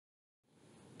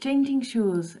Changing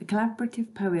Shores, a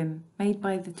collaborative poem made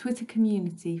by the Twitter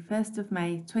community 1st of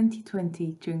May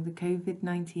 2020 during the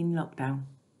COVID-19 lockdown.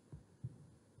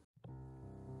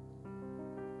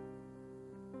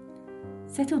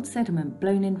 Settled sediment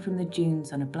blown in from the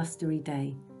dunes on a blustery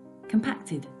day,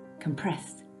 compacted,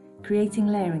 compressed, creating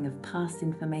layering of past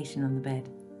information on the bed.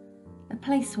 A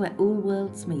place where all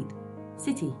worlds meet,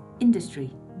 city,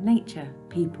 industry, nature,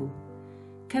 people,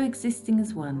 coexisting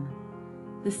as one.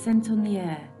 The scent on the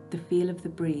air, the feel of the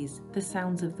breeze, the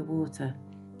sounds of the water,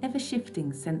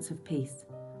 ever-shifting sense of peace.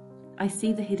 I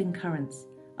see the hidden currents.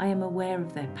 I am aware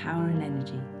of their power and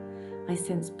energy. I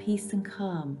sense peace and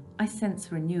calm. I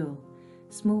sense renewal.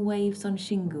 Small waves on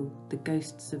shingle, the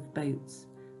ghosts of boats.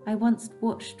 I once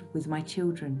watched with my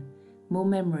children. More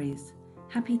memories.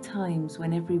 Happy times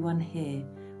when everyone here,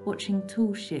 watching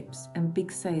tall ships and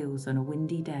big sails on a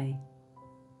windy day.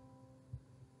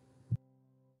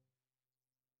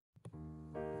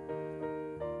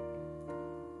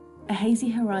 A hazy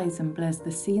horizon blurs the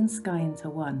sea and sky into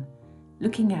one.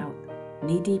 Looking out,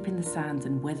 knee-deep in the sand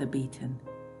and weather-beaten.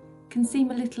 Can seem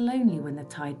a little lonely when the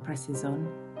tide presses on.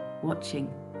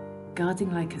 Watching,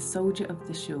 guarding like a soldier of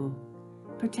the shore.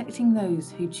 Protecting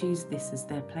those who choose this as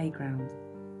their playground.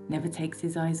 Never takes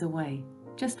his eyes away,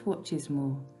 just watches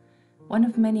more. One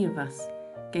of many of us,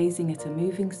 gazing at a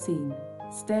moving scene,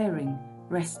 staring,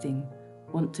 resting,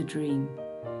 want to dream.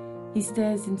 He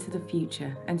stares into the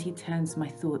future and he turns my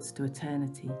thoughts to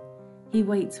eternity. He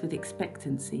waits with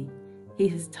expectancy. He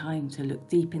has time to look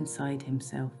deep inside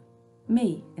himself.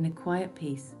 Me in a quiet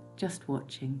peace, just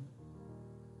watching.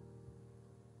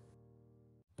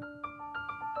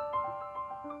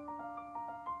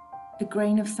 A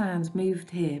grain of sand moved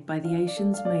here by the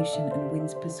ocean's motion and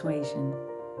wind's persuasion,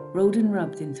 rolled and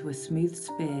rubbed into a smooth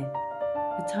sphere,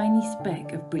 a tiny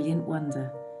speck of brilliant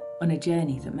wonder, on a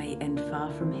journey that may end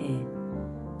far from here,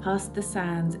 past the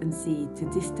sands and sea to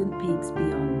distant peaks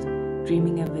beyond,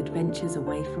 dreaming of adventures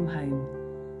away from home.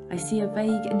 I see a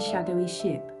vague and shadowy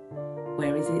ship.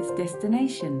 Where is its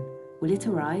destination? Will it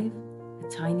arrive? A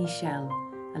tiny shell,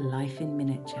 a life in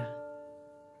miniature.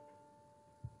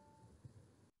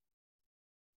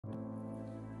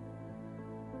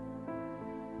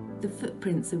 The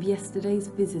footprints of yesterday's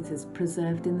visitors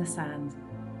preserved in the sand.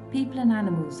 People and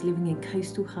animals living in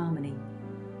coastal harmony.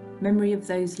 Memory of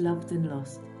those loved and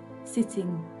lost.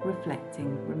 Sitting,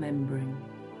 reflecting, remembering.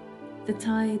 The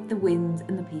tide, the wind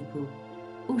and the people,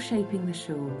 all shaping the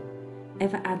shore,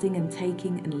 ever adding and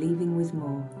taking and leaving with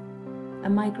more. A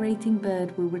migrating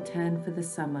bird will return for the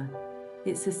summer.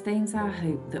 It sustains our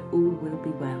hope that all will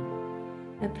be well.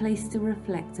 A place to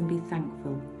reflect and be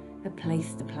thankful. A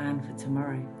place to plan for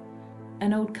tomorrow.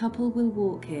 An old couple will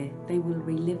walk here, they will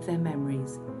relive their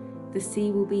memories. The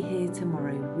sea will be here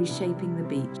tomorrow, reshaping the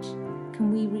beach.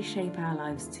 Can we reshape our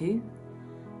lives too?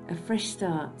 A fresh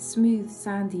start, smooth,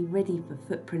 sandy, ready for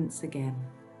footprints again.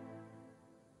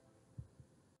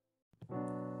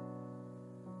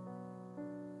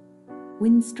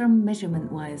 Windstrum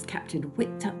measurement wires captured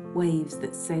whipped-up waves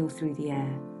that sail through the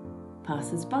air.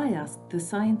 Passers-by asked the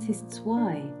scientists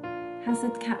why.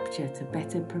 Hazard capture to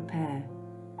better prepare.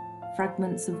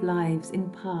 Fragments of lives in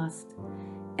past,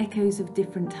 echoes of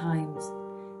different times,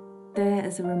 there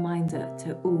as a reminder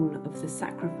to all of the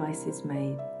sacrifices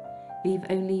made. Leave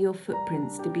only your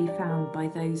footprints to be found by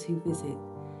those who visit.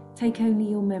 Take only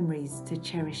your memories to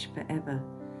cherish forever.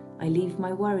 I leave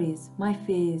my worries, my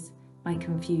fears, my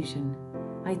confusion.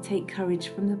 I take courage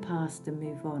from the past and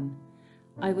move on.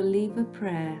 I will leave a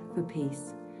prayer for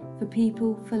peace, for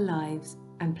people, for lives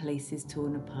and places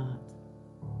torn apart.